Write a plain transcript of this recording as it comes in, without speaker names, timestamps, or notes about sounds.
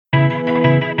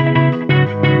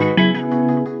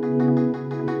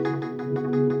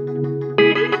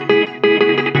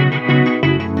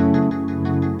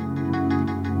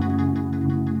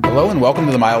Welcome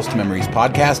to the Miles to Memories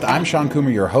podcast. I'm Sean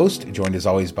Coomer, your host, joined as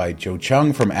always by Joe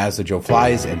Chung from As the Joe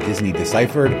Flies and Disney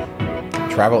Deciphered,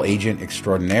 travel agent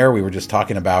extraordinaire. We were just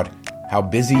talking about how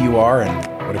busy you are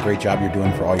and what a great job you're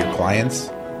doing for all your clients.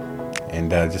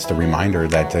 And just a reminder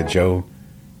that Joe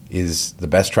is the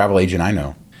best travel agent I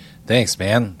know. Thanks,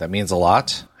 man. That means a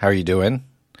lot. How are you doing?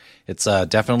 It's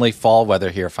definitely fall weather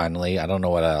here finally. I don't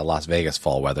know what Las Vegas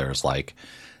fall weather is like.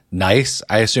 Nice?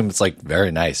 I assume it's like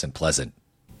very nice and pleasant.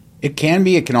 It can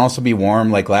be. It can also be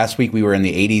warm. Like last week, we were in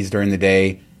the 80s during the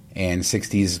day and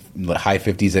 60s, high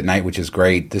 50s at night, which is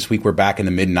great. This week, we're back in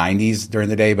the mid 90s during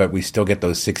the day, but we still get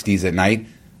those 60s at night.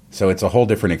 So it's a whole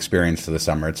different experience to the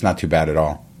summer. It's not too bad at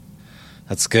all.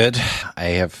 That's good. I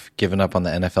have given up on the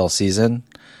NFL season.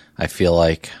 I feel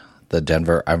like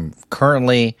I'm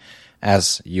currently,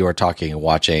 as you are talking,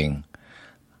 watching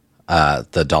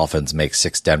the Dolphins make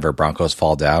 6 Denver Broncos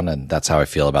fall down, and that's how I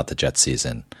feel about the Jets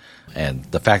season. And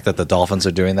the fact that the Dolphins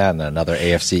are doing that and another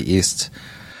AFC East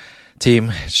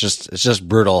team, it's just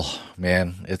brutal,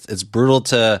 man. It's brutal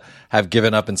to have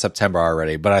given up in September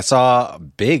already. But I saw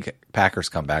big Packers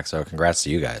come back, so congrats to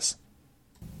you guys.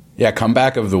 Yeah,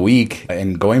 comeback of the week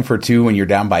and going for 2 when you're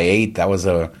down by 8. That was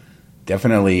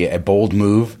definitely a bold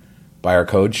move by our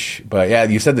coach. But yeah,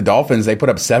 you said the Dolphins, they put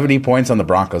up 70 points on the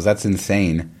Broncos. That's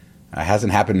insane. It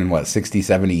hasn't happened in, 60,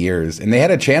 70 years. And they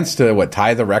had a chance to,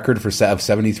 tie the record of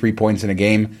 73 points in a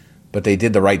game, but they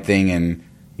did the right thing and,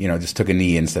 just took a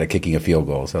knee instead of kicking a field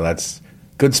goal. So that's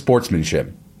good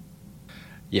sportsmanship.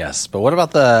 Yes, but what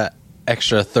about the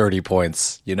extra 30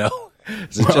 points,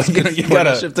 Is it just you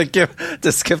gotta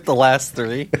to skip the last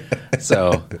 3?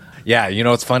 So, yeah,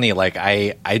 it's funny. Like,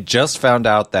 I just found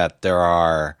out that there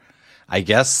are, I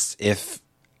guess, if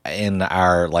in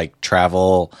our,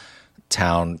 travel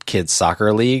town kids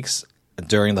soccer leagues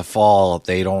during the fall,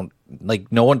 they don't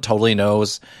no one totally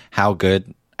knows how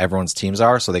good everyone's teams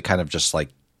are, so they kind of just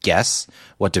guess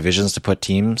what divisions to put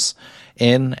teams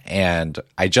in. And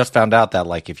I just found out that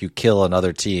if you kill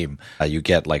another team, you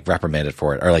get reprimanded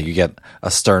for it, or you get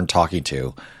a stern talking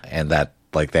to, and that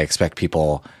they expect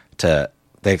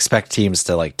teams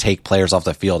to take players off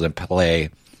the field and play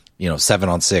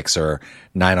 7-on-6 or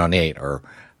 9-on-8 or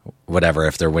whatever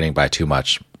if they're winning by too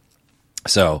much.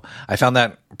 So I found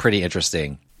that pretty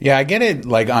interesting. Yeah, I get it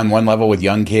on one level with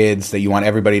young kids that you want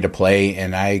everybody to play.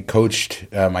 And I coached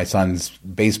my son's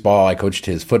baseball. I coached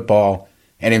his football.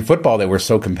 And in football, they were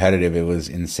so competitive. It was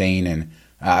insane.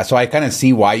 And so I kind of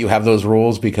see why you have those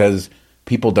rules, because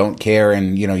people don't care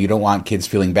and, you don't want kids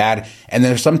feeling bad. And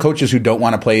there's some coaches who don't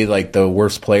want to play the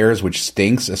worst players, which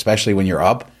stinks, especially when you're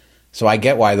up. So I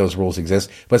get why those rules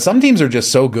exist. But some teams are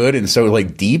just so good and so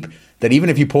deep that even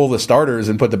if you pull the starters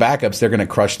and put the backups, they're going to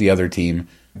crush the other team.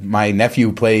 My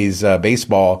nephew plays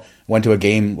baseball, went to a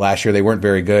game last year. They weren't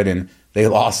very good, and they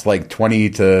lost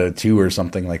 20-2 or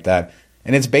something like that.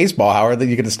 And it's baseball. How are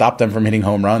you going to stop them from hitting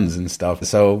home runs and stuff?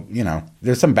 So,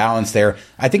 there's some balance there.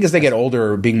 I think as they get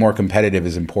older, being more competitive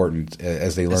is important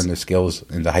as they learn the skills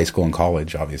into high school and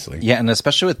college, obviously. Yeah, and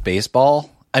especially with baseball,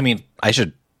 I mean, I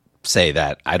should say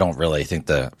that I don't really think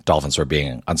the Dolphins were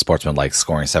being unsportsmanlike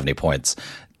scoring 70 points.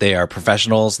 They are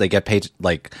professionals. They get paid.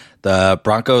 The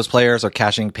Broncos players are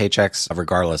cashing paychecks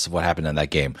regardless of what happened in that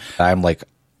game. I'm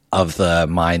of the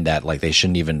mind that they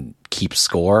shouldn't even keep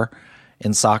score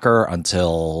in soccer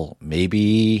until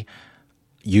maybe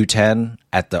U10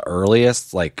 at the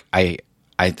earliest. I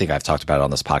think I've talked about it on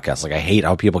this podcast. I hate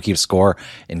how people keep score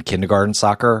in kindergarten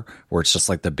soccer, where it's just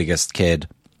the biggest kid.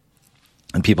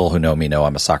 And people who know me know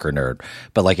I'm a soccer nerd.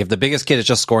 But if the biggest kid is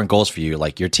just scoring goals for you,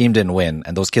 your team didn't win,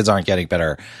 and those kids aren't getting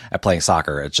better at playing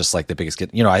soccer. It's just the biggest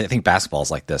kid. I think basketball is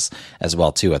like this as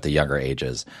well too at the younger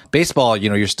ages. Baseball,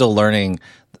 you're still learning.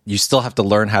 You still have to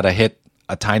learn how to hit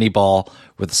a tiny ball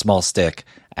with a small stick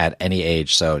at any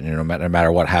age. So, no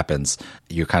matter what happens,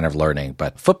 you're kind of learning.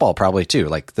 But football probably too.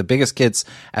 The biggest kids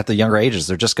at the younger ages,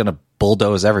 they're just going to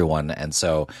bulldoze everyone. And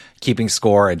so keeping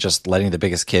score and just letting the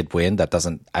biggest kid win, I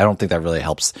don't think that really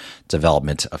helps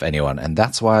development of anyone. And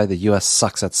that's why the U.S.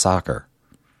 sucks at soccer.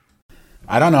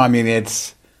 I don't know. I mean,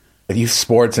 it's youth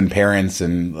sports and parents,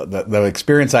 and the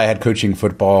experience I had coaching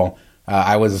football,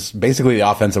 I was basically the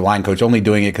offensive line coach, only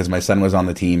doing it because my son was on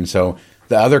the team. So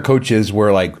the other coaches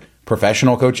were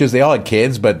professional coaches. They all had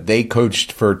kids, but they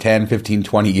coached for 10, 15,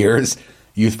 20 years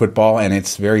youth football, and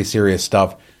it's very serious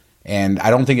stuff. And I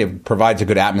don't think it provides a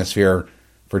good atmosphere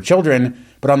for children.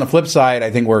 But on the flip side, I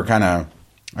think we're kind of,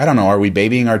 are we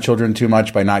babying our children too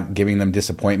much by not giving them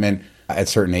disappointment at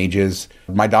certain ages?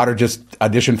 My daughter just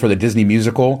auditioned for the Disney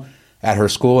musical at her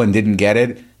school and didn't get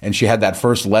it. And she had that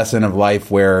first lesson of life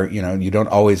where, you don't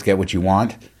always get what you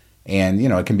want. And,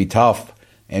 it can be tough.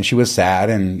 and she was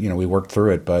sad, and we worked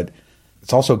through it. But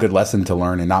it's also a good lesson to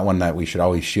learn, and not one that we should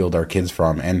always shield our kids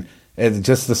from. And it's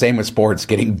just the same with sports,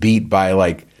 getting beat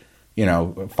by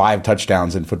 5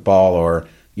 touchdowns in football or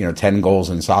 10 goals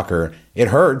in soccer. It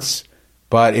hurts,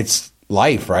 but it's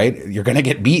life, right? You're going to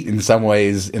get beat in some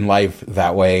ways in life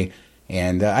that way.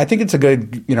 And I think it's a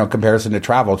good, comparison to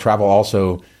travel. Travel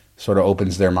also sort of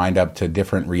opens their mind up to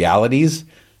different realities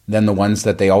than the ones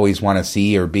that they always want to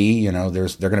see or be. They're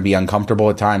going to be uncomfortable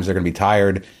at times. They're going to be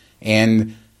tired.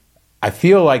 And I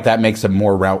feel like that makes a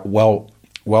more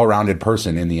well-rounded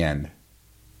person in the end.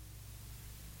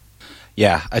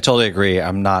 Yeah, I totally agree.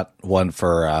 I'm not one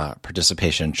for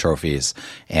participation trophies.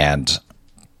 And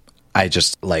I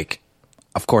just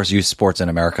of course, youth sports in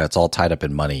America, it's all tied up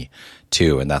in money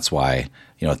too. And that's why,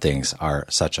 things are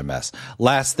such a mess.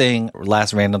 Last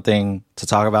random thing to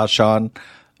talk about, Sean,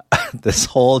 this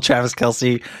whole Travis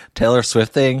Kelce, Taylor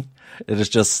Swift thing, it is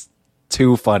just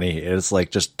too funny. It's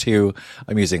just too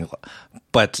amusing.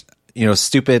 But,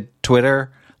 stupid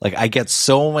Twitter, I get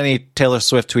so many Taylor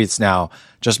Swift tweets now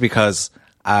just because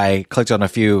I clicked on a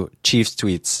few Chiefs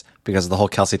tweets because of the whole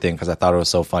Kelce thing, because I thought it was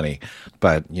so funny.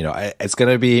 But, it's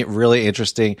going to be really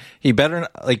interesting. He better,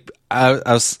 I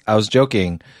was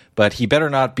joking, but he better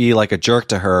not be a jerk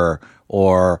to her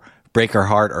or break her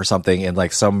heart or something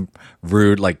and some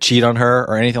rude, cheat on her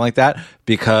or anything like that,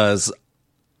 because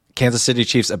Kansas City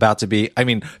Chiefs about to be,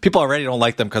 people already don't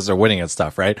like them because they're winning and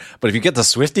stuff, right? But if you get the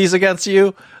Swifties against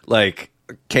you,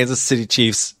 Kansas City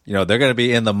Chiefs, they're going to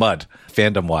be in the mud,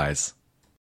 fandom wise.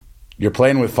 You're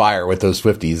playing with fire with those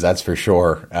Swifties, that's for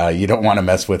sure. You don't want to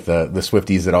mess with the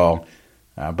Swifties at all.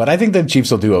 But I think the Chiefs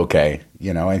will do okay,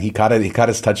 and he caught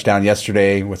his touchdown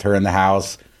yesterday with her in the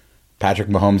house. Patrick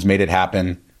Mahomes made it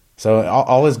happen. So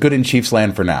all is good in Chiefs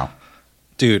land for now.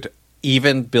 Dude,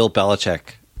 even Bill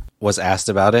Belichick was asked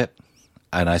about it,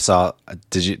 and I saw,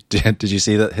 did you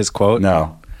see his quote?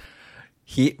 No.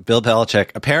 Bill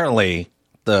Belichick, apparently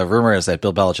the rumor is that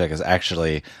Bill Belichick is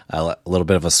actually a little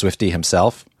bit of a Swiftie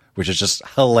himself, which is just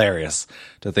hilarious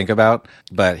to think about.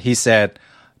 But he said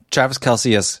Travis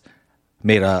Kelce has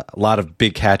made a lot of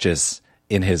big catches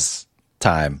in his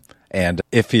time. And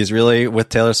if he's really with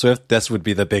Taylor Swift, this would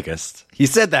be the biggest. He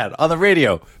said that on the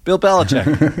radio. Bill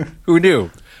Belichick. Who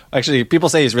knew? Actually, people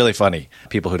say he's really funny.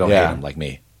 People who don't hate him like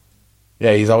me.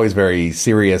 Yeah, he's always very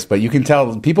serious. But you can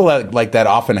tell people like that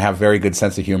often have very good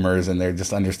sense of humors, and they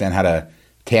just understand how to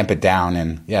tamp it down.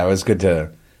 And yeah, it was good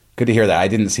to hear that. I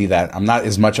didn't see that. I'm not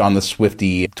as much on the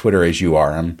Swiftie Twitter as you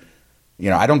are.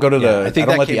 I don't go to I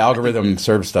don't let the algorithm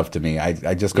serve stuff to me.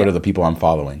 I just go to the people I'm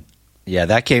following. Yeah,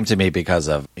 that came to me because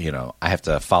of, I have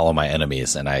to follow my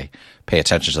enemies and I pay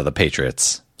attention to the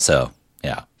Patriots. So,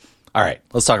 yeah. All right,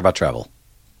 let's talk about travel.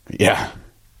 Yeah.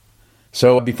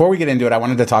 So before we get into it, I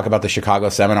wanted to talk about the Chicago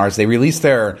Seminars. They released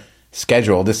their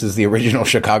schedule. This is the original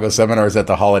Chicago Seminars at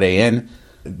the Holiday Inn.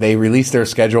 They released their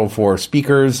schedule for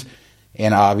speakers.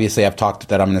 And obviously, I've talked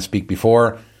that I'm going to speak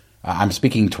before. I'm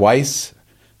speaking twice.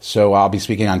 So I'll be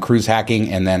speaking on cruise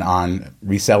hacking and then on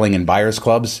reselling and buyers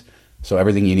clubs. So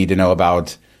everything you need to know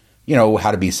about,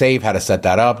 how to be safe, how to set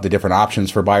that up, the different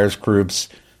options for buyers groups,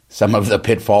 some of the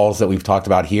pitfalls that we've talked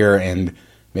about here, and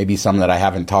maybe some that I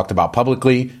haven't talked about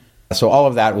publicly. So all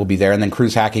of that will be there. And then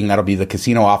cruise hacking, that'll be the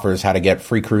casino offers, how to get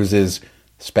free cruises,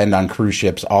 spend on cruise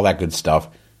ships, all that good stuff.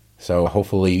 So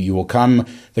hopefully you will come.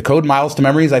 The code Miles to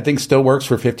Memories, I think, still works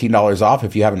for $15 off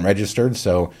if you haven't registered.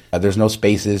 So there's no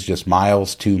spaces, just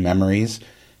Miles to Memories.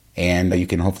 And you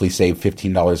can hopefully save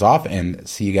 $15 off and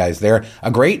see you guys there.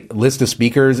 A great list of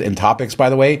speakers and topics, by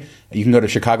the way. You can go to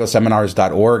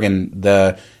chicagoseminars.org, and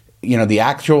the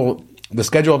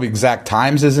schedule of exact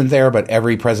times isn't there, but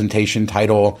every presentation,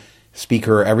 title,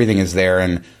 speaker, everything is there,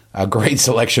 and a great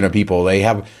selection of people.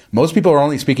 Most people are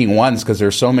only speaking once because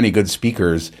there's so many good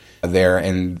speakers there,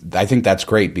 and I think that's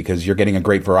great because you're getting a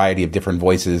great variety of different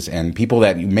voices and people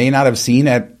that you may not have seen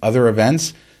at other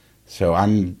events. So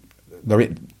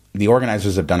the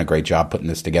organizers have done a great job putting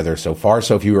this together so far.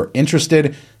 So if you are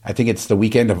interested, I think it's the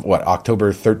weekend of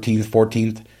October 13th,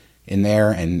 14th in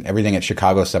there, and everything at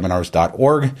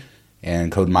chicagoseminars.org.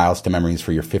 And code Miles to Memories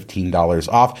for your $15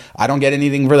 off. I don't get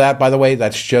anything for that, by the way.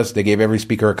 That's just, they gave every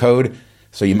speaker a code,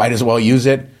 so you might as well use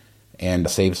it and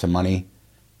save some money.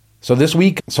 So last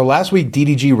week,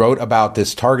 DDG wrote about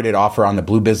this targeted offer on the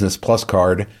Blue Business Plus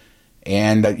card.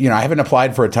 And, I haven't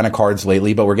applied for a ton of cards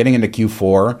lately, but we're getting into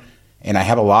Q4, and I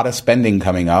have a lot of spending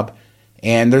coming up.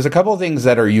 And there's a couple of things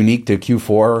that are unique to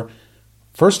Q4.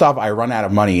 First off, I run out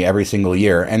of money every single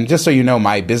year. And just so you know,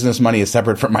 my business money is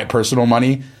separate from my personal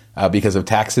money. Because of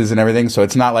taxes and everything. So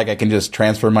it's not like I can just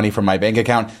transfer money from my bank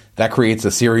account. That creates a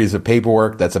series of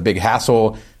paperwork. That's a big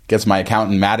hassle. gets my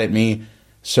accountant mad at me.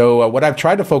 So what I've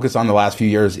tried to focus on the last few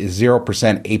years is 0%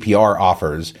 APR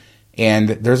offers. And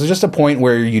there's just a point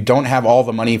where you don't have all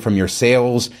the money from your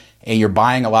sales and you're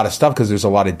buying a lot of stuff because there's a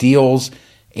lot of deals.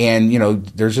 And,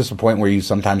 there's just a point where you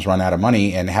sometimes run out of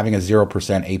money, and having a 0%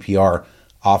 APR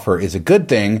offer is a good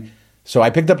thing. So I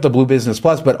picked up the Blue Business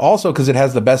Plus, but also because it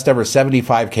has the best ever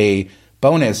 $75K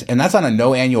bonus, and that's on a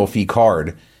no annual fee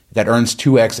card that earns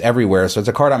 2x everywhere. So it's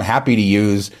a card I'm happy to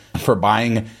use for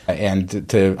buying and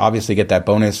to obviously get that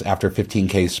bonus after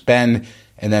 15K spend.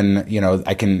 And then,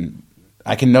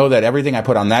 I can know that everything I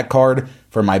put on that card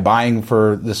for my buying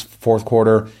for this fourth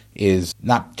quarter is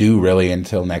not due really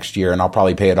until next year. And I'll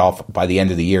probably pay it off by the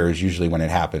end of the year is usually when it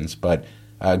happens. But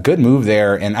a good move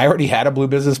there. And I already had a Blue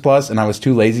Business Plus and I was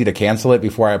too lazy to cancel it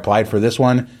before I applied for this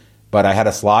one. But I had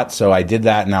a slot, so I did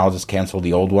that, and I'll just cancel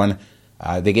the old one.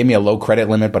 They gave me a low credit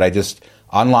limit, but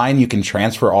online you can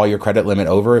transfer all your credit limit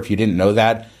over if you didn't know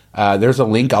that. There's a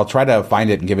link. I'll try to find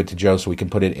it and give it to Joe so we can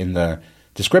put it in the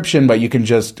description, but you can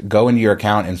just go into your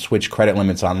account and switch credit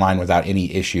limits online without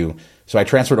any issue. So I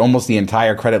transferred almost the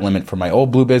entire credit limit from my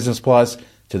old Blue Business Plus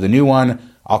to the new one.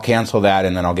 I'll cancel that,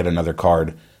 and then I'll get another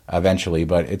card eventually.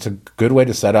 But it's a good way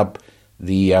to set up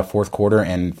the fourth quarter,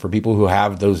 and for people who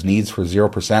have those needs for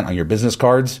 0% on your business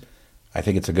cards, I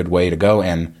think it's a good way to go.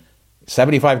 And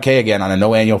 $75K again on a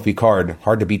no annual fee card,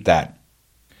 hard to beat that.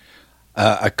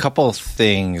 A couple of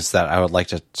things that I would like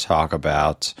to talk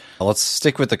about. Let's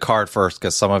stick with the card first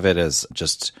because some of it is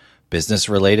just business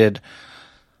related.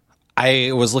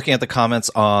 I was looking at the comments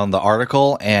on the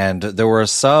article, and there were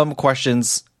some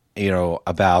questions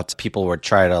about people would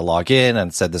try to log in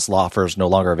and said this offer is no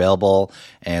longer available.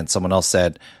 And someone else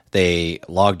said they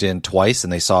logged in twice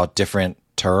and they saw different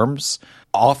terms.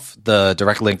 Off the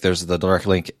direct link, there's the direct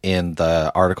link in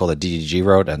the article that DDG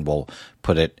wrote, and we'll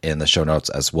put it in the show notes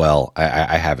as well.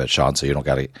 I have it, Sean, so you don't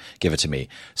got to give it to me.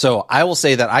 So I will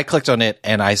say that I clicked on it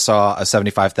and I saw a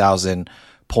 75,000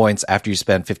 points after you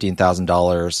spend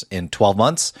 $15,000 in 12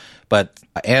 months. But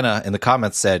Anna in the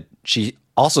comments said she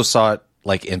also saw it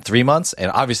like in 3 months.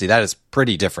 And obviously that is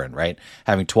pretty different, right?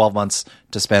 Having 12 months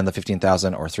to spend the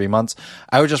 15,000 or 3 months.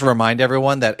 I would just remind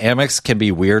everyone that Amex can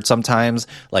be weird sometimes.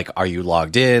 Like, are you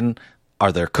logged in?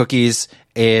 Are there cookies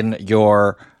in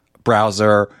your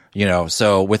browser?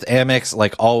 So with Amex,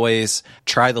 like always,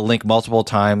 try the link multiple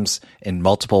times in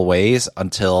multiple ways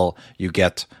until you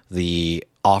get the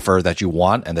offer that you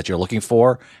want and that you're looking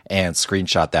for, and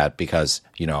screenshot that because,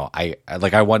 I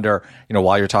wonder,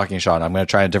 while you're talking, Sean, I'm going to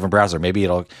try a different browser. Maybe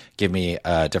it'll give me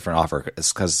a different offer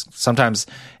because sometimes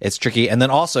it's tricky. And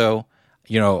then also,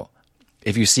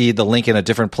 if you see the link in a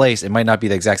different place, it might not be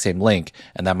the exact same link,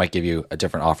 and that might give you a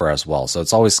different offer as well. So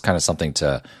it's always kind of something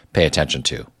to pay attention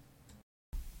to.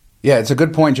 Yeah, it's a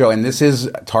good point, Joe. And this is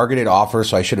targeted offer,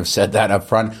 so I should have said that up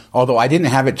front. Although I didn't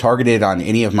have it targeted on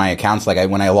any of my accounts.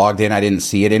 When I logged in, I didn't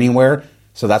see it anywhere.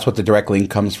 So that's what the direct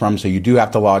link comes from. So you do have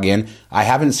to log in. I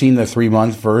haven't seen the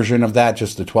 3-month version of that,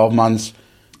 just the 12 months.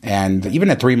 And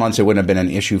even at 3 months, it wouldn't have been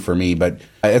an issue for me. But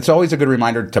it's always a good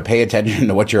reminder to pay attention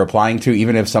to what you're applying to.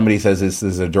 Even if somebody says this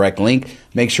is a direct link,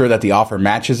 make sure that the offer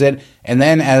matches it. And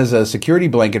then as a security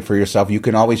blanket for yourself, you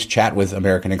can always chat with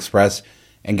American Express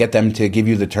and get them to give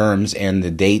you the terms and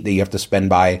the date that you have to spend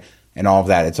by and all of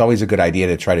that. It's always a good idea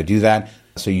to try to do that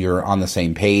so you're on the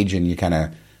same page and you kind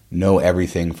of know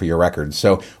everything for your records.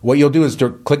 So what you'll do is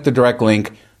click the direct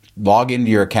link, log into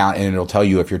your account, and it'll tell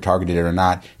you if you're targeted or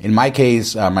not. In my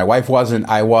case, my wife wasn't.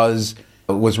 I was.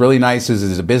 What was really nice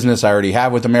is a business I already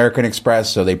have with American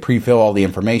Express, so they pre-fill all the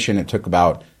information. It took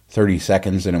about 30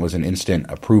 seconds, and it was an instant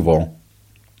approval.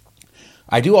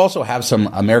 I do also have some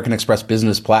American Express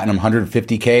Business Platinum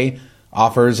 150K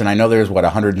offers, and I know there's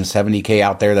 170K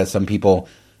out there that some people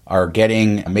are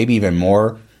getting, maybe even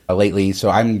more lately. So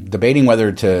I'm debating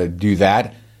whether to do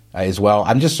that as well.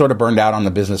 I'm just sort of burned out on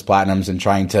the Business Platinums and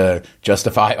trying to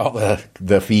justify all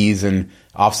the fees and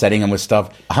offsetting them with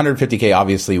stuff. 150K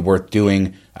obviously worth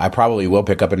doing. I probably will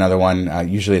pick up another one.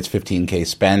 Usually it's 15K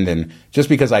spend, and just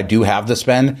because I do have the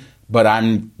spend, but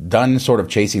I'm done sort of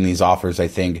chasing these offers, I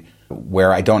think,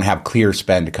 where I don't have clear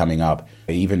spend coming up.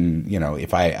 Even,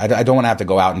 if I don't want to have to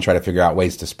go out and try to figure out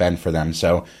ways to spend for them.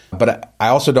 So, but I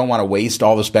also don't want to waste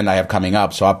all the spend I have coming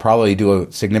up. So I'll probably do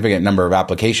a significant number of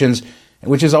applications,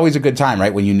 which is always a good time,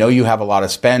 right? When you know you have a lot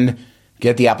of spend,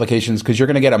 get the applications because you're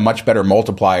going to get a much better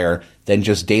multiplier than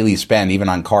just daily spend, even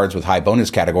on cards with high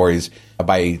bonus categories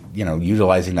by,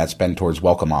 utilizing that spend towards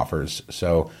welcome offers.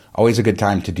 So always a good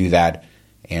time to do that.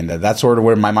 And that's sort of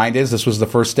where my mind is. This was the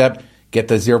first step. Get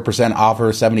the 0%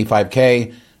 offer,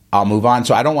 75K. I'll move on.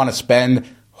 So I don't want to spend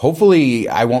hopefully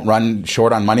I won't run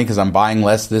short on money because I'm buying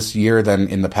less this year than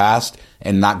in the past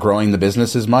and not growing the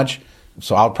business as much.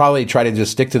 So I'll probably try to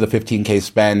just stick to the $15K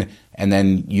spend and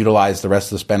then utilize the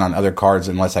rest of the spend on other cards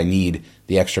unless I need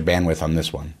the extra bandwidth on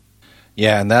this one.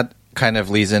 Yeah, and that kind of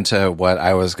leads into what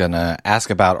I was going to ask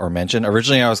about or mention.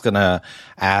 Originally, I was going to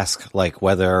ask like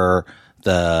whether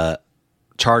the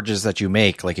charges that you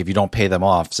make, like if you don't pay them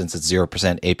off since it's 0%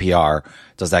 APR,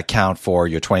 does that count for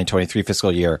your 2023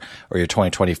 fiscal year or your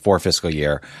 2024 fiscal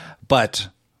year? But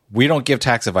we don't give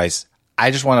tax advice. I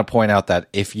just want to point out that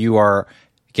if you are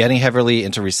getting heavily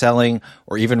into reselling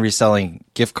or even reselling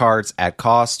gift cards at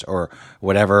cost or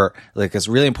whatever, like it's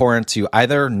really important to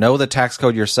either know the tax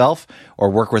code yourself or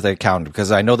work with an accountant, because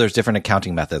I know there's different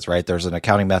accounting methods, right? There's an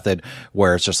accounting method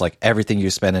where it's just like everything you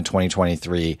spend in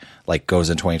 2023 like goes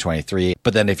in 2023.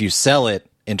 But then if you sell it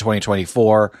in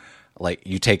 2024, like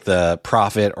you take the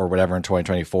profit or whatever in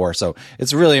 2024. So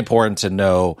it's really important to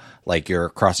know like you're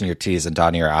crossing your T's and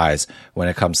dotting your I's when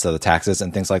it comes to the taxes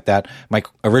and things like that. My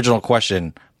original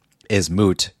question is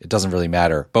moot. It doesn't really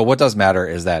matter. But what does matter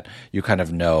is that you kind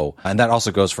of know, and that also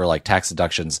goes for like tax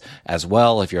deductions as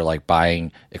well. If you're like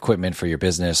buying equipment for your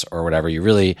business or whatever, you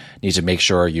really need to make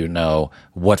sure you know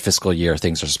what fiscal year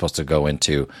things are supposed to go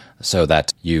into so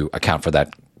that you account for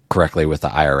that correctly with the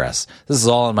IRS. This is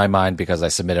all in my mind because I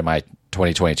submitted my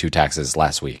 2022 taxes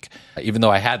last week. Even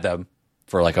though I had them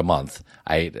for like a month,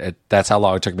 that's how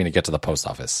long it took me to get to the post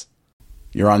office.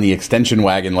 You're on the extension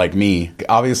wagon like me.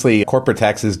 Obviously, corporate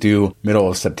taxes due middle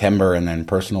of September and then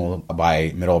personal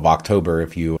by middle of October.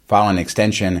 If you file an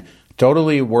extension,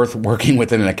 totally worth working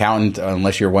with an accountant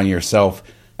unless you're one yourself.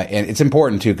 And it's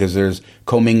important, too, because there's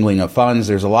commingling of funds.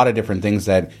 There's a lot of different things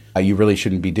that you really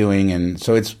shouldn't be doing. And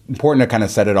so it's important to kind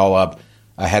of set it all up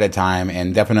ahead of time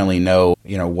and definitely know,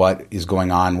 what is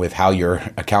going on with how you're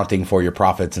accounting for your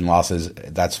profits and losses.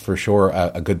 That's for sure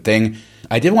a good thing.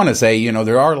 I did want to say,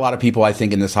 there are a lot of people, I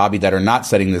think, in this hobby that are not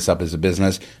setting this up as a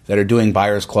business, that are doing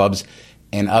buyers clubs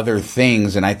and other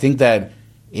things. And I think that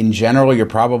in general, you're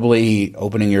probably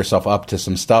opening yourself up to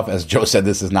some stuff. As Joe said,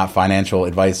 this is not financial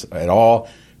advice at all.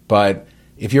 But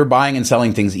if you're buying and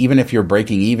selling things, even if you're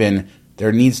breaking even,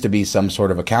 there needs to be some sort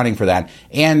of accounting for that.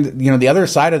 And, the other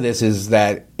side of this is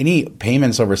that any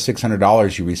payments over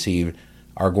 $600 you receive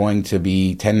are going to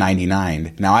be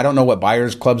 1099. Now, I don't know what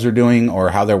buyers clubs are doing or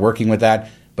how they're working with that,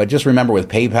 but just remember with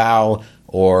PayPal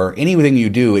or anything you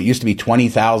do, it used to be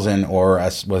 20,000 or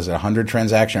was it 100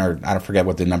 transaction, or I don't forget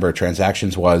what the number of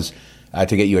transactions was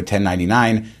to get you a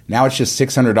 1099. Now it's just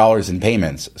 $600 in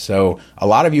payments. So a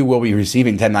lot of you will be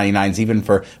receiving 1099s even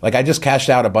for, like I just cashed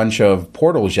out a bunch of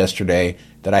portals yesterday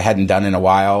that I hadn't done in a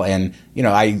while. And,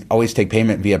 I always take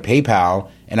payment via PayPal.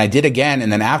 And I did again. And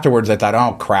then afterwards I thought,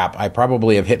 oh crap, I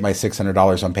probably have hit my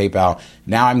 $600 on PayPal.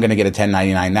 Now I'm going to get a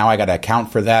 1099. Now I got to account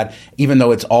for that, even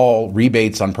though it's all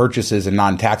rebates on purchases and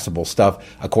non-taxable stuff,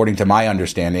 according to my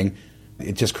understanding.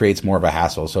 It just creates more of a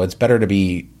hassle. So it's better to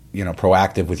be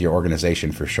proactive with your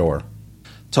organization for sure.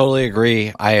 Totally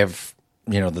agree. I have,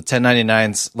 the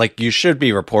 1099s, like you should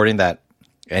be reporting that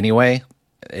anyway,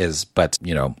 but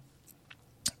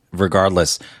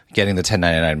regardless, getting the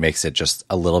 1099 makes it just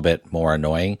a little bit more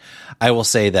annoying. I will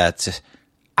say that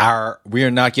we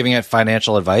are not giving it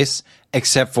financial advice,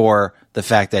 except for the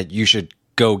fact that you should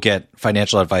go get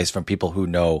financial advice from people who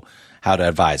know how to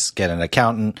advise. Get an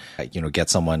accountant, get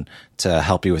someone to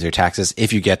help you with your taxes.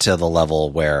 If you get to the level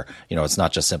where, it's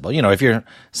not just simple, if you're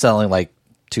selling like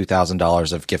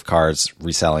 $2,000 of gift cards,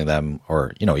 reselling them,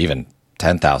 or, even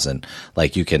 10,000,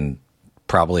 like you can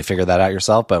probably figure that out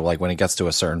yourself. But like when it gets to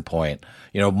a certain point,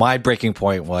 my breaking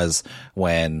point was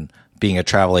when being a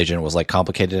travel agent was like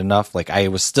complicated enough. Like I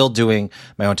was still doing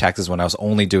my own taxes when I was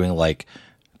only doing like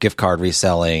gift card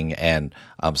reselling and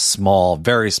small,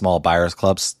 very small buyers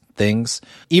clubs things.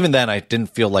 Even then I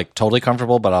didn't feel like totally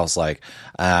comfortable, but I was like,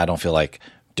 I don't feel like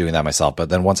doing that myself. But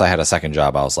then once I had a second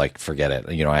job, I was like, forget it.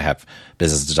 I have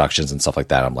business deductions and stuff like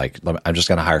that. I'm like, I'm just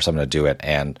going to hire someone to do it.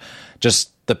 And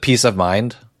just the peace of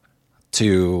mind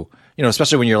to,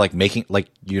 especially when you're like making, like,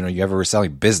 you have a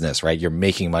reselling business, right? You're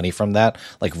making money from that,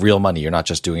 like real money. You're not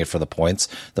just doing it for the points.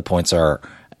 The points are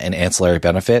an ancillary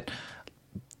benefit.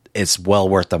 It's well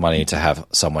worth the money to have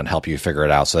someone help you figure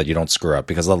it out so that you don't screw up.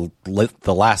 Because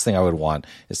the last thing I would want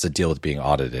is to deal with being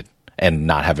audited and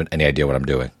not having any idea what I'm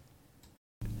doing.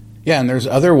 Yeah, and there's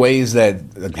other ways that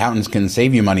accountants can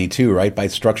save you money too, right? By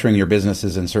structuring your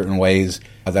businesses in certain ways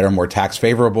that are more tax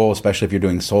favorable, especially if you're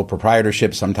doing sole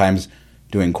proprietorship. Sometimes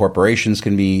doing corporations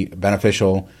can be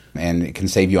beneficial, and it can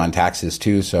save you on taxes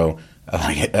too. So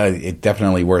it's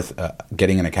definitely worth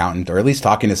getting an accountant, or at least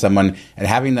talking to someone and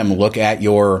having them look at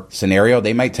your scenario.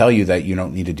 They might tell you that you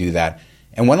don't need to do that.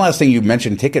 And one last thing, you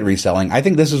mentioned ticket reselling. I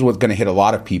think this is what's going to hit a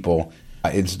lot of people.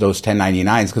 It's those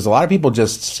 1099s, because a lot of people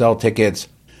just sell tickets.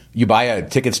 You buy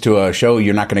tickets to a show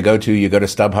you're not going to go to. You go to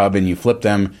StubHub and you flip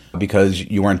them because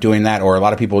you weren't doing that. Or a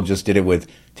lot of people just did it with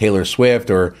Taylor Swift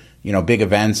or, big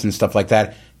events and stuff like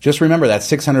that. Just remember that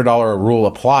 $600 rule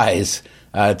applies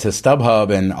to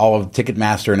StubHub and all of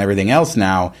Ticketmaster and everything else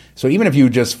now. So even if you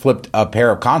just flipped a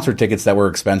pair of concert tickets that were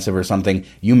expensive or something,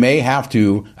 you may have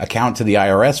to account to the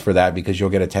IRS for that because you'll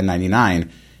get a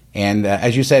 1099. And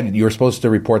as you said, you were supposed to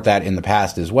report that in the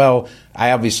past as well.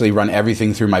 I obviously run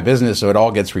everything through my business, so it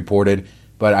all gets reported.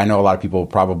 But I know a lot of people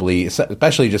probably,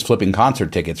 especially just flipping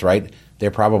concert tickets, right?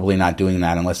 They're probably not doing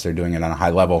that unless they're doing it on a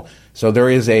high level. So there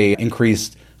is a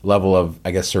increased level of,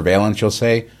 I guess, surveillance, you'll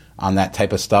say, on that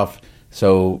type of stuff.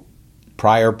 So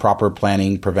prior proper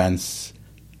planning prevents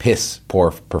piss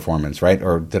poor performance, right?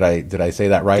 Or did I say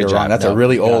that right or wrong? That's a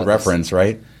really old reference,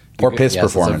 right? Poor piss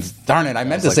performance. Darn it! I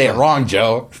meant to say it wrong,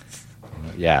 Joe.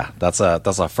 Yeah, that's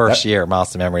a first year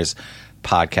Miles to Memories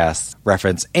podcast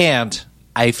reference, and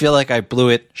I feel like I blew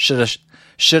it.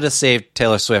 Should have saved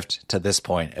Taylor Swift to this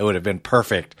point. It would have been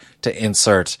perfect to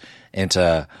insert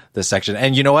into this section.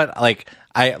 And you know what? Like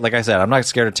I said, I'm not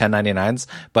scared of 1099s,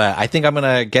 but I think I'm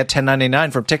going to get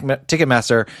 1099 from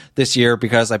Ticketmaster this year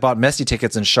because I bought Messi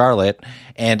tickets in Charlotte.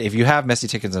 And if you have Messi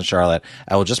tickets in Charlotte,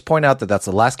 I will just point out that that's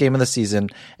the last game of the season.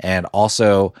 And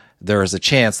also there is a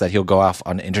chance that he'll go off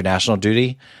on international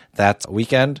duty that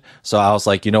weekend. So I was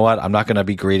like, you know what? I'm not going to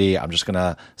be greedy. I'm just going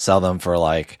to sell them for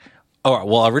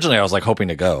originally I was like hoping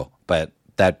to go, but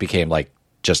that became like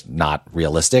just not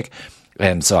realistic.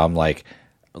 And so I'm like,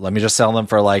 let me just sell them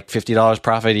for like $50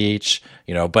 profit each,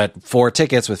 but 4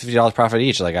 tickets with $50 profit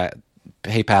each. Like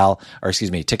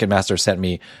Ticketmaster sent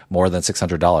me more than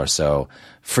 $600. So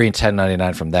free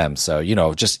 1099 from them.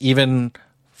 So, just even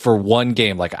for one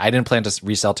game, like I didn't plan to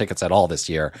resell tickets at all this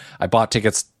year. I bought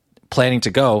tickets planning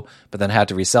to go, but then had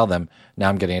to resell them. Now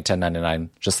I'm getting a 1099,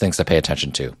 just things to pay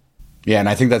attention to. Yeah. And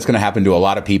I think that's going to happen to a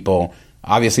lot of people.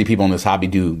 Obviously, people in this hobby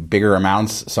do bigger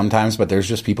amounts sometimes, but there's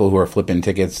just people who are flipping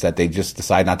tickets that they just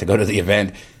decide not to go to the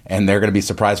event, and they're going to be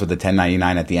surprised with the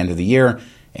 1099 at the end of the year.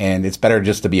 And it's better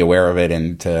just to be aware of it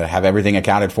and to have everything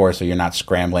accounted for so you're not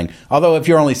scrambling. Although if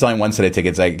you're only selling one set of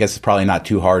tickets, I guess it's probably not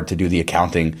too hard to do the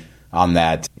accounting on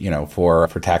that, for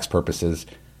tax purposes.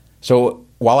 So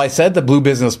while I said the Blue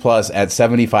Business Plus at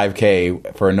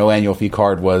 $75K for a no annual fee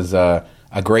card was a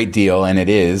great deal, and it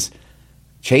is,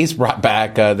 Chase brought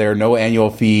back their no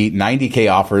annual fee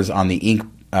 90K offers on the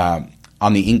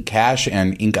Ink Cash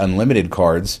and Ink Unlimited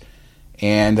cards,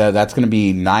 and that's going to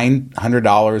be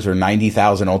 $900 or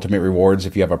 90,000 ultimate rewards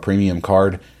if you have a premium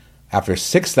card after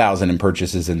 6,000 in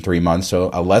purchases in 3 months,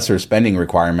 so a lesser spending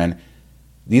requirement.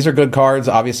 These are good cards,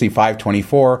 obviously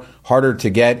 524, harder to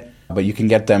get, but you can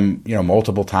get them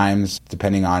multiple times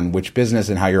depending on which business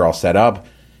and how you're all set up,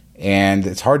 and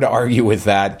it's hard to argue with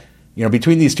that.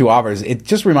 Between these two offers, it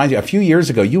just reminds you, a few years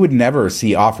ago, you would never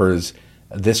see offers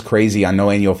this crazy on no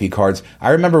annual fee cards. I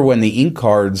remember when the Ink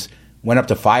cards went up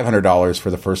to $500 for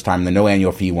the first time, the no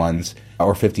annual fee ones,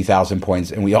 or 50,000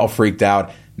 points, and we all freaked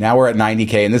out. Now we're at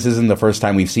 90K, and this isn't the first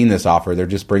time we've seen this offer. They're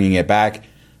just bringing it back,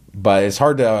 but it's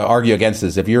hard to argue against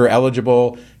this. If you're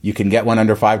eligible, you can get one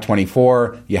under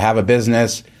 524. You have a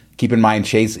business. Keep in mind,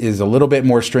 Chase is a little bit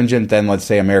more stringent than, let's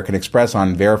say, American Express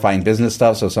on verifying business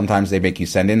stuff. So sometimes they make you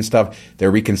send in stuff. Their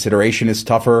reconsideration is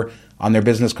tougher on their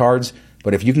business cards.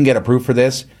 But if you can get approved for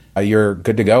this, you're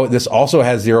good to go. This also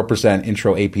has 0%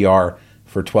 intro APR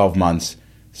for 12 months.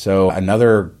 So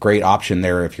another great option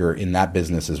there if you're in that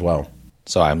business as well.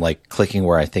 So I'm like clicking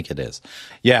where I think it is.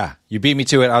 Yeah, you beat me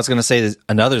to it. I was going to say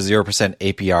another 0%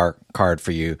 APR card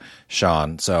for you,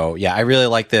 Sean. So yeah, I really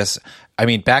like this. I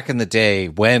mean, back in the day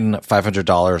when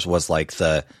 $500 was like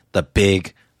the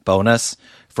big bonus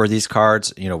for these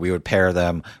cards, we would pair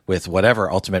them with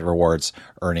whatever Ultimate Rewards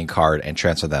earning card and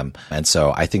transfer them. And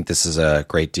so I think this is a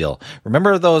great deal.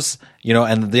 Remember those,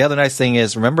 and the other nice thing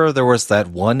is, remember there was that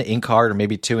one ink card or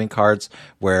maybe 2 ink cards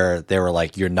where they were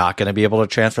like, you're not going to be able to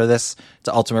transfer this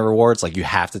to Ultimate Rewards. Like you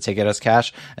have to take it as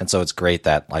cash. And so it's great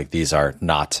that like these are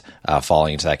not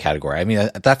falling into that category. I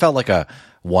mean, that felt like a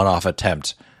one-off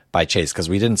attempt by Chase because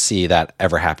we didn't see that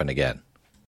ever happen again.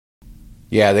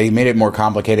 Yeah, they made it more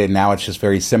complicated. Now it's just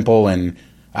very simple. And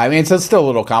I mean, it's still a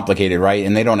little complicated, right?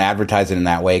 And they don't advertise it in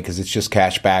that way because it's just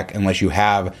cash back unless you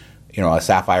have, a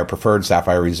Sapphire Preferred,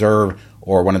 Sapphire Reserve,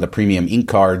 or one of the premium ink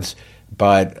cards.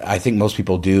 but I think most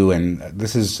people do, and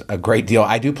this is a great deal.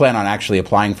 I do plan on actually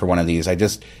applying for one of these. I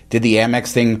just did the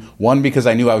Amex thing, one, because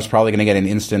I knew I was probably going to get an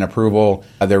instant approval.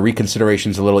 Their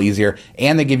reconsideration's a little easier,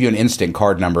 and they give you an instant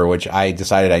card number, which I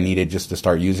decided I needed just to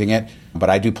start using it. But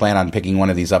I do plan on picking one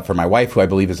of these up for my wife, who I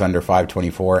believe is under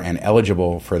 524 and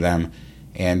eligible for them,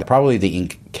 and probably the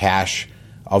Ink Cash.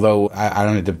 Although I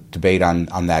don't need to debate on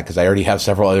that because I already have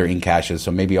several other Ink Cashes,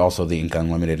 so maybe also the Ink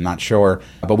Unlimited, not sure.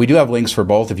 But we do have links for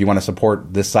both if you want to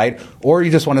support this site or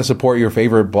you just want to support your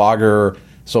favorite blogger,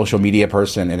 social media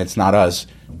person, and it's not us.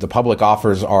 The public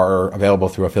offers are available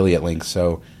through affiliate links,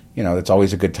 so it's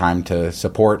always a good time to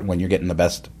support when you're getting the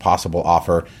best possible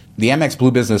offer. The Amex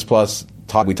Blue Business Plus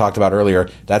we talked about earlier,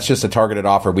 that's just a targeted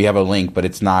offer. We have a link, but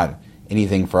it's not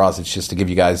anything for us. It's just to give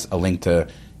you guys a link to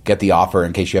get the offer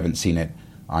in case you haven't seen it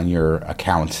on your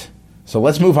account. So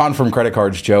let's move on from credit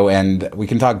cards, Joe, and we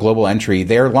can talk Global Entry.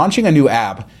 They're launching a new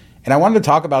app, and I wanted to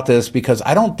talk about this because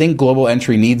I don't think Global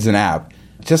Entry needs an app.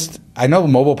 I know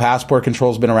mobile passport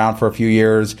control has been around for a few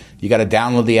years. You got to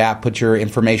download the app, put your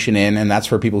information in, and that's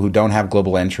for people who don't have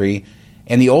Global Entry.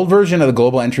 And the old version of the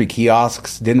Global Entry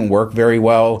kiosks didn't work very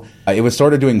well. It was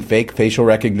sort of doing fake facial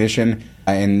recognition,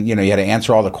 and you had to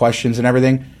answer all the questions and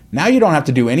everything. Now you don't have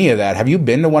to do any of that. Have you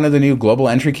been to one of the new Global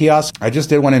Entry kiosks? I just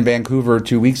did one in Vancouver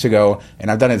 2 weeks ago,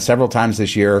 and I've done it several times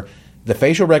this year. The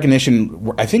facial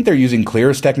recognition, I think they're using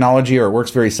Clear's technology, or it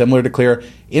works very similar to Clear,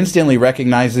 instantly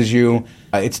recognizes you.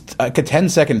 It's like a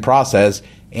 10-second process,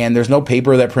 and there's no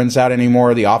paper that prints out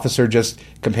anymore. The officer just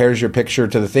compares your picture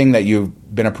to the thing that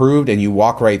you've been approved, and you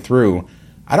walk right through.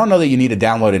 I don't know that you need to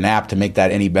download an app to make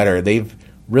that any better. They've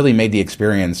really made the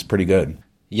experience pretty good.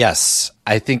 Yes,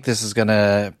 I think this is going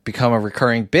to become a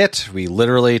recurring bit. We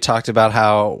literally talked about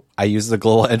how I used the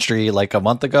Global Entry like a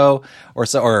month ago or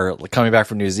so, or coming back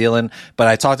from New Zealand. But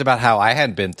I talked about how I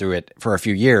hadn't been through it for a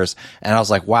few years. And I was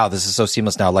like, wow, this is so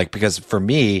seamless now. Like, because for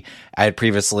me, I had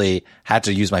previously had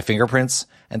to use my fingerprints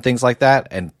and things like that.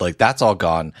 And like, that's all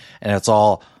gone. And it's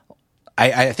all,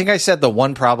 I think I said the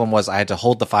one problem was I had to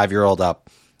hold the 5-year-old up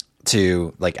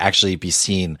to like actually be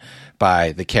seen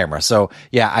by the camera. So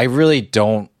yeah, I really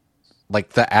don't like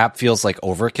the app feels like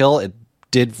overkill. It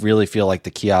did really feel like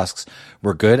the kiosks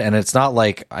were good. And it's not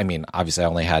like, I mean, obviously I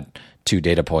only had 2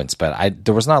 data points, but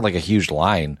there was not like a huge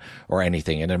line or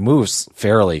anything, and it moves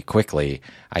fairly quickly,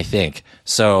 I think.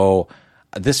 So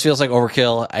this feels like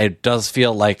overkill. It does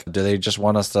feel like, do they just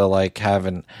want us to like have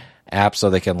an app so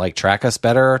they can like track us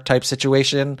better type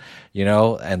situation,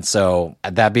 And so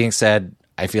that being said,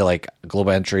 I feel like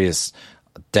Global Entry is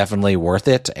definitely worth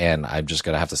it, and I'm just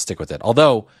going to have to stick with it.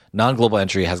 Although non-Global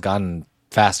Entry has gotten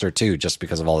faster too, just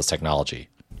because of all this technology.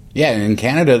 Yeah, and in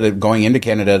Canada, going into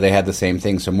Canada, they had the same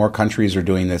thing. So more countries are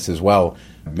doing this as well,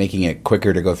 making it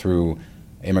quicker to go through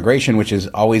immigration, which is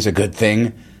always a good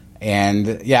thing.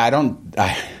 And yeah,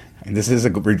 this is a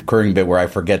recurring bit where I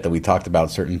forget that we talked about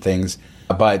certain things.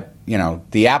 But,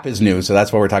 the app is new, so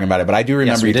that's what we're talking about. But I do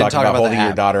remember you talking about holding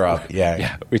your daughter up.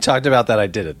 Yeah, we talked about that. I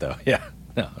did it, though. Yeah.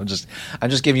 No, I'm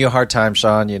just giving you a hard time,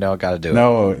 Sean. Got to do it.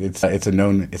 No, it's a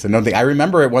known thing. I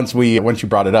remember it once you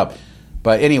brought it up.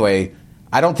 But anyway,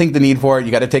 I don't think the need for it.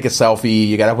 You got to take a selfie.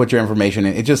 You got to put your information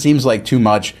in. It just seems like too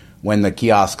much when the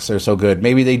kiosks are so good.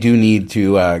 Maybe they do need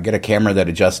to get a camera that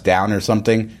adjusts down or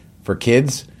something for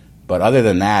kids. But other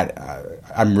than that,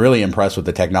 I'm really impressed with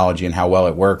the technology and how well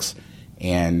it works.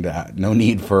 And no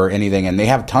need for anything. And they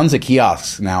have tons of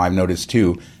kiosks now, I've noticed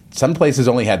too. Some places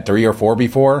only had 3 or 4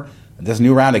 before. This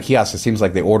new round of kiosks, it seems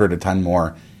like they ordered a ton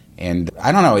more. And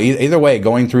I don't know, either way,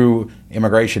 going through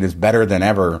immigration is better than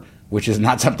ever, which is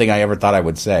not something I ever thought I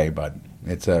would say, but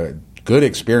it's a good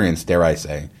experience, dare I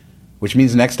say, which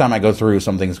means next time I go through,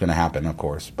 something's going to happen, of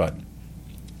course, but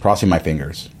crossing my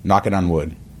fingers, knocking on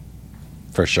wood.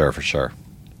 For sure, for sure.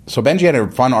 So Benji had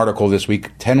a fun article this week,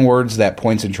 10 words that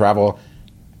points in travel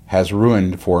has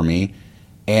ruined for me.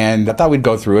 And I thought we'd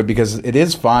go through it because it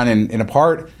is fun, and in a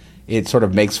part, it sort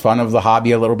of makes fun of the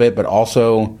hobby a little bit, but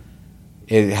also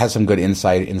it has some good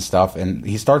insight and stuff. And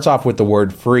he starts off with the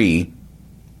word free.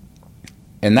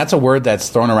 And that's a word that's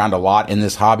thrown around a lot in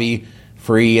this hobby,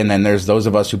 free. And then there's those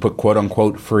of us who put quote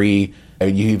unquote free.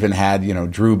 You even had,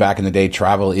 Drew back in the day,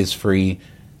 travel is free.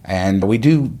 And we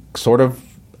do sort of,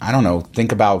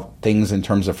 think about things in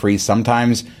terms of free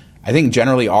sometimes. I think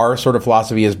generally our sort of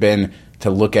philosophy has been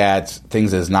to look at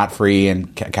things as not free and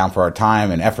account for our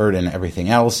time and effort and everything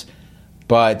else.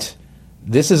 But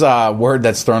this is a word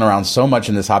that's thrown around so much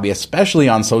in this hobby, especially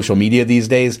on social media these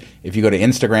days. If you go to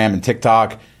Instagram and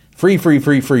TikTok, free, free,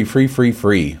 free, free, free, free,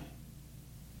 free.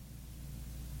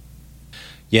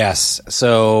 Yes.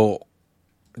 So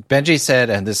Benji said,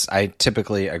 and this I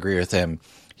typically agree with him,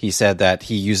 He said that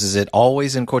he uses it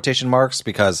always in quotation marks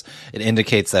because it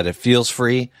indicates that it feels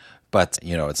free, but,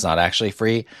 it's not actually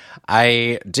free.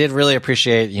 I did really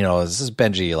appreciate, this is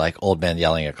Benji, like old man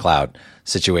yelling at cloud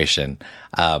situation.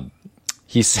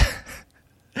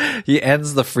 He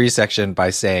ends the free section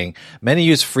by saying, many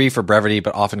use free for brevity,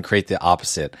 but often create the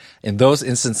opposite. In those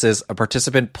instances, a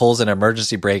participant pulls an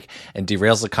emergency brake and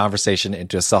derails the conversation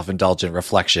into a self-indulgent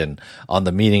reflection on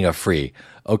the meaning of free.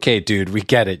 Okay, dude, we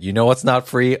get it. You know what's not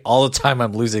free? All the time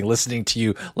I'm losing listening to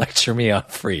you lecture me on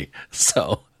free.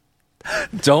 So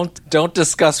don't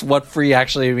discuss what free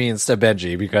actually means to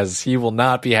Benji, because he will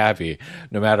not be happy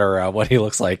no matter what he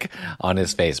looks like on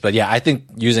his face. But yeah, I think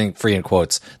using free in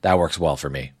quotes, that works well for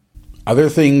me. Other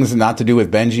things not to do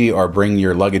with Benji are bring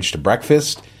your luggage to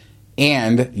breakfast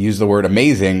and use the word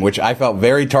amazing, which I felt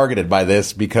very targeted by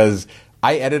this because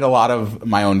I edit a lot of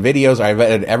my own videos. I've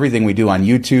edited everything we do on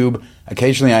YouTube.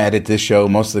 Occasionally I edit this show.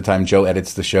 Most of the time Joe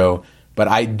edits the show. But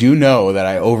I do know that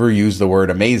I overuse the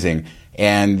word amazing.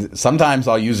 And sometimes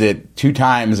I'll use it 2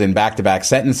 times in back-to-back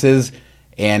sentences,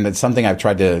 and it's something I've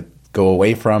tried to go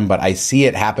away from, but I see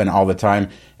it happen all the time.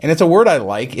 And it's a word I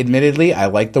like, admittedly. I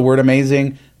like the word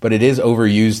amazing, but it is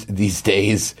overused these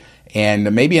days.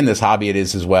 And maybe in this hobby it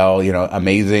is as well,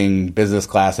 amazing business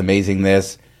class, amazing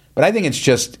this. But I think it's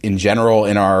just in general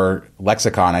in our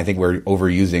lexicon, I think we're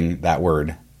overusing that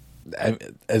word.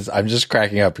 I'm just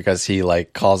cracking up because he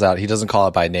calls out, he doesn't call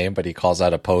it by name, but he calls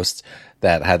out a post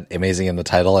that had amazing in the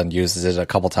title and uses it a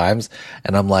couple times.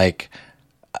 And I'm like,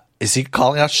 is he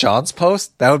calling out Sean's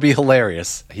post? That would be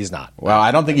hilarious. He's not. Well,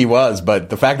 I don't think he was,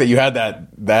 but the fact that you had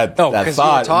that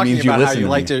thought means you listen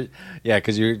to me. Yeah,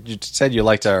 because you said you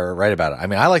like to write about it. I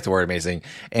mean, I like the word amazing,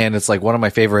 and it's like one of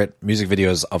my favorite music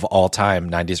videos of all time,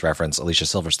 90s reference, Alicia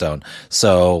Silverstone.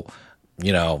 So,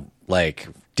 deal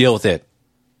with it.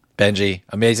 Benji,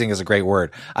 amazing is a great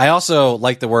word. I also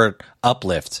like the word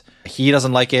uplift. He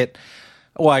doesn't like it.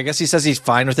 Well, I guess he says he's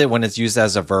fine with it when it's used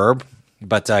as a verb,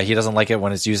 but he doesn't like it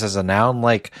when it's used as a noun.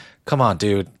 Like, come on,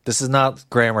 dude. This is not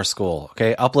grammar school,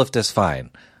 okay? Uplift is fine.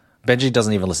 Benji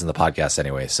doesn't even listen to the podcast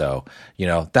anyway, so,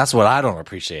 that's what I don't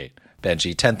appreciate,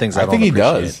 Benji. 10 things I don't appreciate.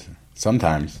 I think he does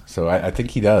sometimes. So I think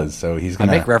he does. So he's going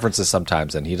to... I make references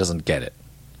sometimes, and he doesn't get it.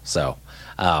 So...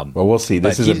 well, we'll see.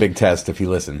 This is a big test. If he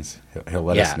listens, he'll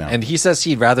let us know. And he says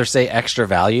he'd rather say extra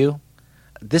value.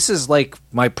 This is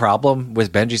my problem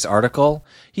with Benji's article.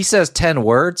 He says 10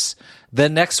 words. The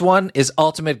next one is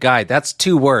ultimate guide. That's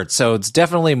 2 words. So it's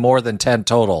definitely more than 10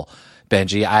 total,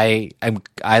 Benji.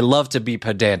 I love to be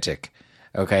pedantic.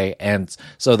 Okay. And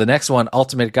so the next one,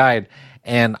 ultimate guide.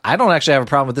 And I don't actually have a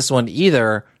problem with this one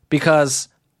either because,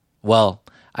 well,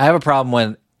 I have a problem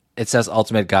when it says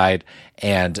ultimate guide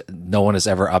and no one has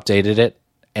ever updated it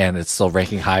and it's still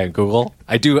ranking high on Google.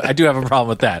 I do have a problem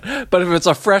with that. But if it's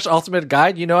a fresh ultimate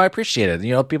guide, I appreciate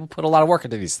it. People put a lot of work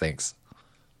into these things.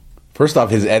 First off,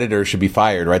 his editor should be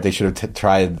fired, right? They should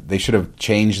have they should have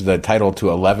changed the title to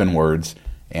 11 words,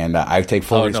 and I take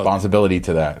full responsibility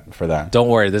for that. Don't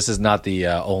worry, this is not the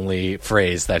only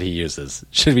phrase that he uses.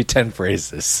 It should be 10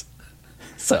 phrases.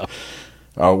 So,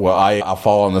 oh well, I'll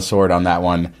fall on the sword on that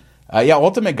one.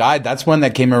 Ultimate Guide, that's one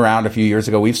that came around a few years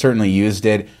ago. We've certainly used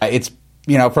it. It's,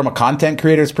 from a content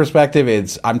creator's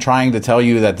perspective, I'm trying to tell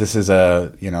you that this is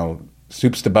a,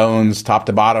 soups to bones, top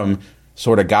to bottom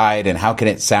sort of guide, and how can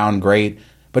it sound great.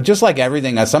 But just like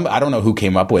everything, I don't know who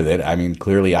came up with it. I mean,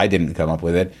 clearly I didn't come up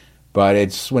with it. But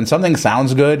it's when something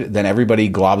sounds good, then everybody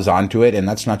globs onto it. And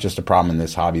that's not just a problem in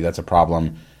this hobby. That's a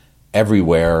problem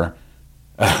everywhere.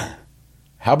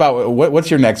 How about, what's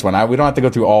your next one? We don't have to go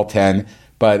through all 10.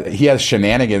 But he has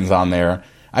shenanigans on there.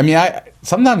 I mean,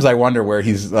 sometimes I wonder where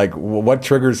he's like, what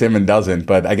triggers him and doesn't.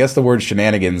 But I guess the word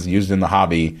shenanigans used in the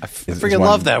hobby. I freaking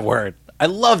love that word. I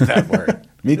love that word.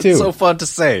 Me too. It's so fun to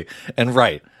say and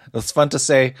write. It's fun to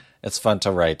say. It's fun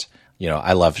to write.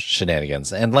 I love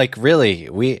shenanigans. And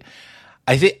really,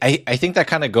 I think that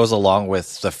kind of goes along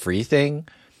with the free thing.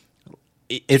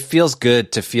 It feels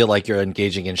good to feel like you're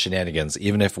engaging in shenanigans,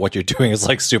 even if what you're doing is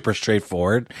super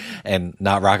straightforward and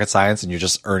not rocket science, and you're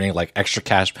just earning extra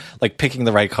cash, picking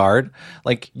the right card.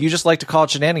 You just like to call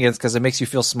it shenanigans because it makes you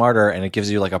feel smarter and it gives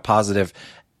you a positive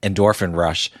endorphin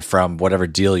rush from whatever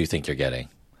deal you think you're getting.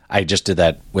 I just did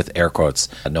that with air quotes.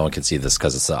 No one can see this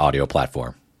because it's an audio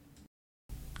platform.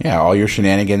 Yeah, all your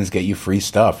shenanigans get you free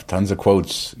stuff. Tons of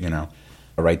quotes,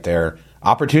 right there.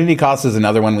 Opportunity cost is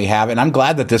another one we have, and I'm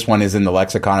glad that this one is in the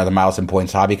lexicon of the Miles and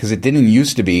Points hobby because it didn't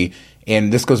used to be,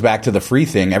 and this goes back to the free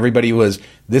thing. Everybody was,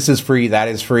 this is free, that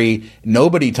is free.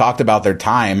 Nobody talked about their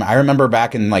time. I remember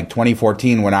back in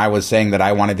 2014 when I was saying that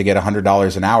I wanted to get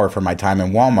 $100 an hour for my time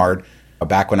in Walmart,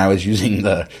 back when I was using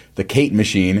the Kate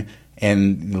machine,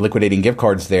 and liquidating gift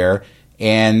cards there.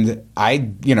 And I,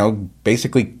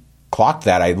 basically clocked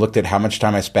that. I looked at how much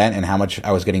time I spent and how much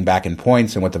I was getting back in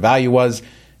points and what the value was.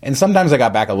 And sometimes I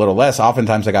got back a little less.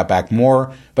 Oftentimes I got back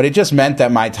more. But it just meant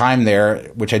that my time there,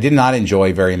 which I did not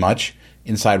enjoy very much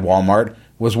inside Walmart,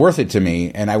 was worth it to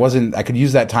me. And I could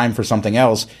use that time for something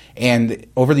else. And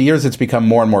over the years, it's become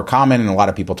more and more common, and a lot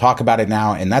of people talk about it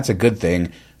now. And that's a good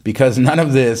thing, because none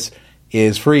of this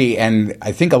is free. And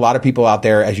I think a lot of people out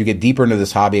there, as you get deeper into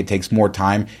this hobby, it takes more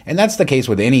time. And that's the case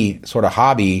with any sort of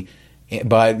hobby.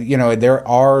 But, there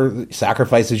are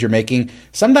sacrifices you're making.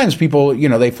 Sometimes people,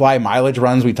 they fly mileage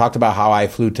runs. We talked about how I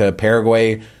flew to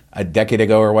Paraguay a decade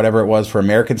ago or whatever it was for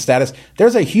American status.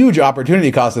 There's a huge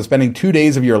opportunity cost of spending 2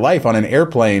 days of your life on an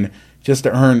airplane just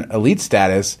to earn elite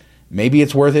status. Maybe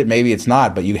it's worth it, maybe it's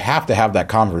not, but you have to have that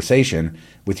conversation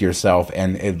with yourself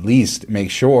and at least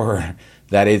make sure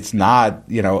that it's not,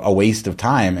 a waste of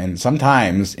time. And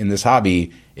sometimes in this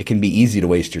hobby, it can be easy to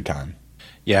waste your time.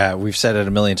 Yeah, we've said it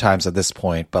a million times at this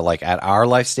point, but like at our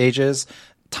life stages,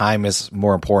 time is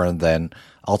more important than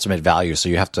ultimate value. So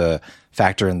you have to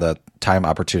factor in the time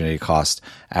opportunity cost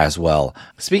as well.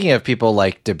 Speaking of people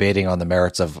like debating on the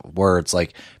merits of words,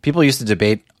 like people used to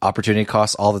debate opportunity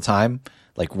costs all the time,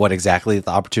 like what exactly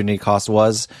the opportunity cost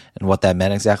was and what that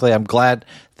meant exactly. I'm glad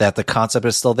that the concept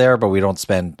is still there, but we don't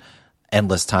spend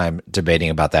endless time debating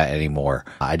about that anymore.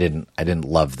 I didn't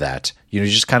love that. You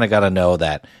just kind of got to know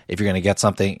that if you're going to get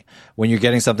something, when you're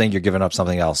getting something, you're giving up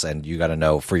something else, and you got to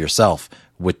know for yourself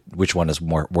which one is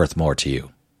worth more to you.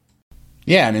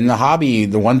 Yeah, and in the hobby,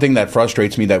 the one thing that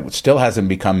frustrates me that still hasn't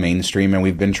become mainstream, and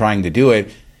we've been trying to do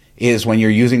it, is when you're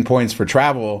using points for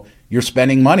travel, you're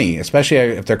spending money, especially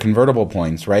if they're convertible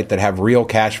points, right, that have real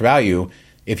cash value.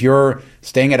 If you're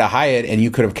staying at a Hyatt and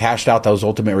you could have cashed out those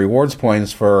Ultimate Rewards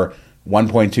points for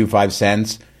 1.25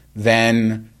 cents,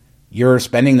 then you're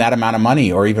spending that amount of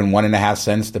money, or even 1.5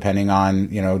 cents, depending on,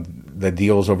 the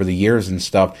deals over the years and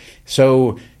stuff.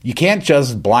 So you can't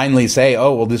just blindly say,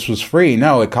 oh, well, this was free.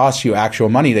 No, it costs you actual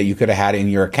money that you could have had in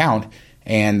your account.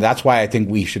 And that's why I think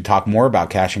we should talk more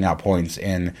about cashing out points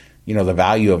and, the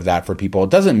value of that for people. It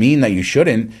doesn't mean that you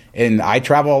shouldn't. And I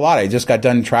travel a lot. I just got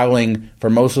done traveling for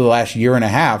most of the last year and a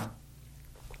half.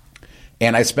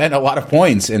 And I spent a lot of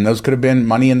points, and those could have been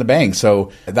money in the bank.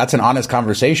 So that's an honest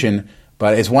conversation,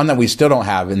 but it's one that we still don't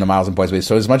have in the miles and points space.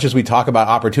 So as much as we talk about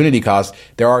opportunity costs,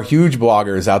 there are huge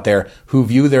bloggers out there who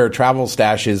view their travel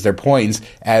stashes, their points,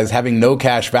 as having no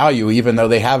cash value, even though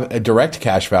they have a direct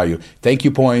cash value. Thank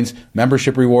you points,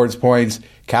 membership rewards points,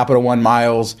 Capital One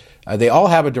miles, they all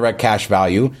have a direct cash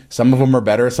value. Some of them are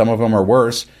better, some of them are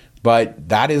worse, but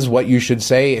that is what you should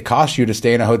say it costs you to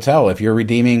stay in a hotel. If you're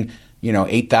redeeming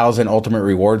 8,000 Ultimate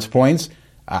Rewards points,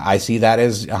 I see that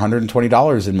as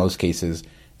 $120 in most cases.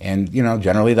 And,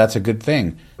 generally that's a good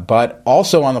thing. But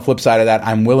also on the flip side of that,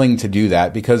 I'm willing to do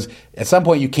that, because at some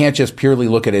point you can't just purely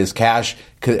look at it as cash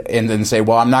and then say,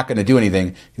 well, I'm not going to do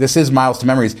anything. This is miles to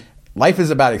memories. Life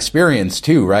is about experience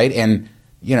too, right? And,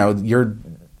 you're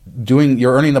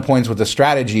earning the points with a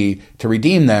strategy to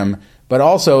redeem them, but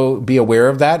also be aware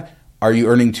of that. Are you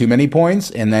earning too many points,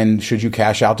 and then should you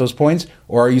cash out those points?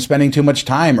 Or are you spending too much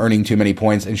time earning too many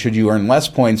points, and should you earn less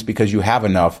points because you have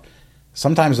enough?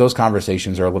 Sometimes those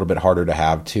conversations are a little bit harder to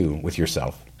have, too, with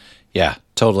yourself. Yeah,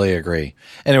 totally agree.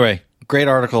 Anyway, great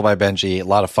article by Benji. A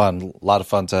lot of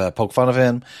fun to poke fun of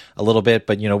him a little bit,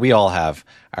 but, we all have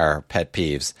our pet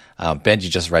peeves. Benji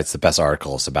just writes the best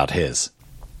articles about his.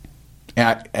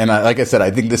 And like I said,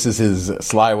 I think this is his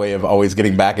sly way of always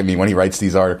getting back at me when he writes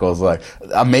these articles. Like,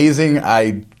 amazing,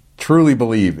 I truly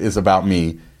believe is about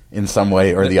me in some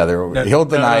way or the other. He'll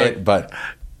deny it, but...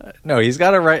 No, he's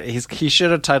got to write. He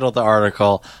should have titled the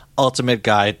article "Ultimate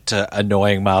Guide to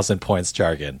Annoying Miles and Points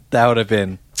Jargon." That would have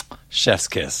been chef's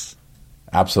kiss.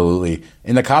 Absolutely.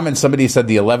 In the comments, somebody said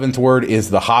the 11th word is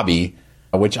the hobby,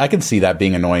 which I can see that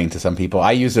being annoying to some people.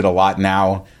 I use it a lot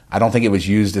now. I don't think it was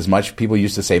used as much. People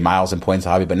used to say miles and points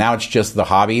hobby, but now it's just the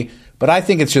hobby. But I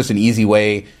think it's just an easy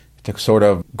way to sort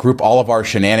of group all of our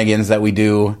shenanigans that we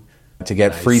do to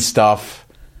get free stuff.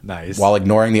 Nice. While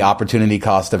ignoring the opportunity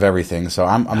cost of everything. So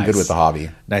I'm good with the hobby.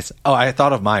 Nice. Oh, I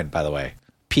thought of mine, by the way.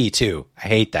 P2. I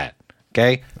hate that.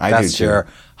 Okay? That's your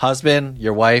husband,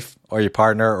 your wife, or your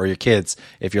partner, or your kids,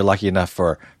 if you're lucky enough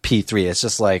for P3. It's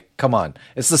just like, come on.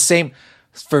 It's the same.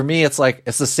 For me, it's like,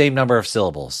 it's the same number of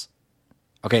syllables.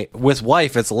 Okay, with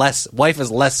wife, it's less. Wife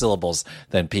is less syllables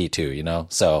than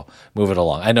P2, So move it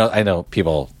along. I know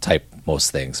people type most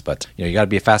things, but you got to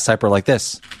be a fast typer like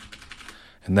this,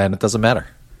 and then it doesn't matter.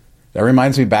 That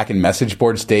reminds me back in message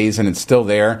boards days, and it's still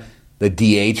there. The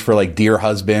DH for like dear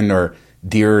husband or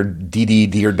dear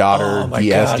DD, dear daughter,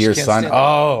 DS, dear son.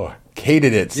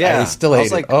 hated it. Yeah. I still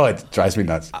hate like, it. Oh, it drives me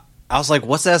nuts. I was like,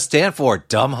 what's that stand for?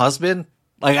 Dumb husband?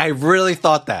 Like, I really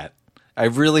thought that. I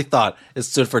really thought it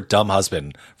stood for dumb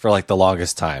husband for like the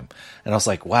longest time. And I was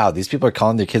like, wow, these people are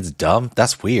calling their kids dumb?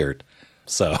 That's weird.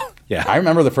 So, yeah. I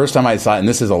remember the first time I saw it, and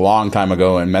this is a long time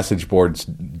ago in message boards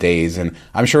days, and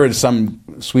I'm sure it's some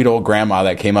sweet old grandma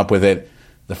that came up with it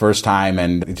the first time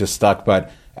and it just stuck.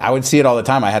 But I would see it all the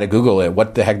time. I had to Google it.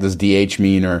 What the heck does DH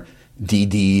mean, or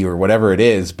DD, or whatever it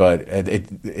is? But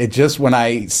it just, when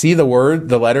I see the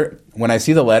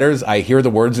letters, I hear the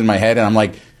words in my head, and I'm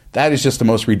like, that is just the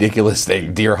most ridiculous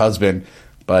thing, dear husband.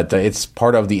 But it's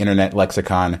part of the internet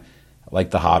lexicon,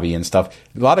 like the hobby and stuff.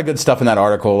 A lot of good stuff in that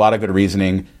article, a lot of good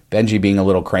reasoning. Benji being a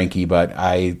little cranky, but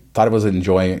I thought it was an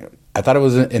enjoying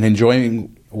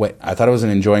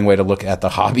way to look at the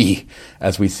hobby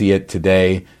as we see it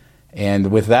today.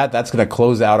 And with that, that's going to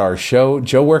close out our show.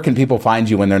 Joe, where can people find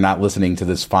you when they're not listening to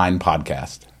this fine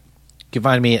podcast? You can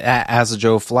find me at As the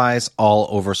Joe Flies all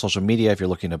over social media. If you're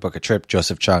looking to book a trip,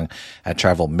 Joseph Chung at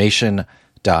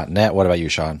travelmation.net. What about you,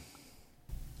 Sean?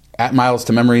 At Miles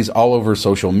to Memories all over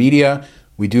social media.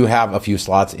 We do have a few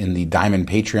slots in the Diamond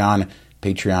Patreon,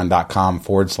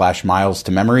 patreon.com/Miles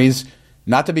to Memories.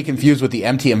 Not to be confused with the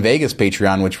MTM Vegas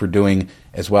Patreon, which we're doing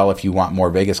as well if you want more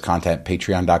Vegas content,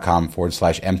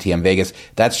 patreon.com/MTM Vegas.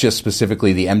 That's just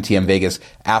specifically the MTM Vegas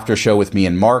after show with me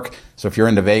and Mark. So if you're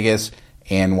into Vegas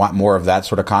and want more of that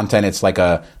sort of content, it's like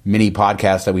a mini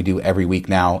podcast that we do every week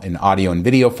now in audio and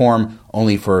video form,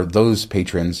 only for those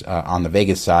patrons on the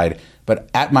Vegas side. But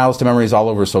at Miles to Memories all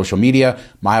over social media,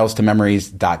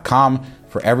 milestomemories.com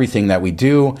for everything that we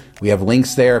do. We have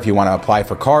links there if you want to apply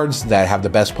for cards that have the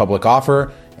best public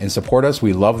offer and support us.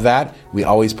 We love that. We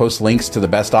always post links to the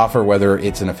best offer, whether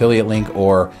it's an affiliate link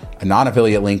or a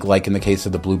non-affiliate link, like in the case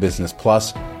of the Blue Business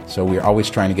Plus. So we're always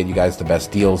trying to get you guys the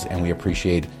best deals, and we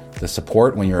appreciate the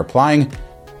support when you're applying.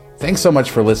 Thanks so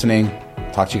much for listening.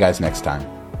 Talk to you guys next time.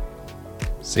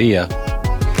 See ya.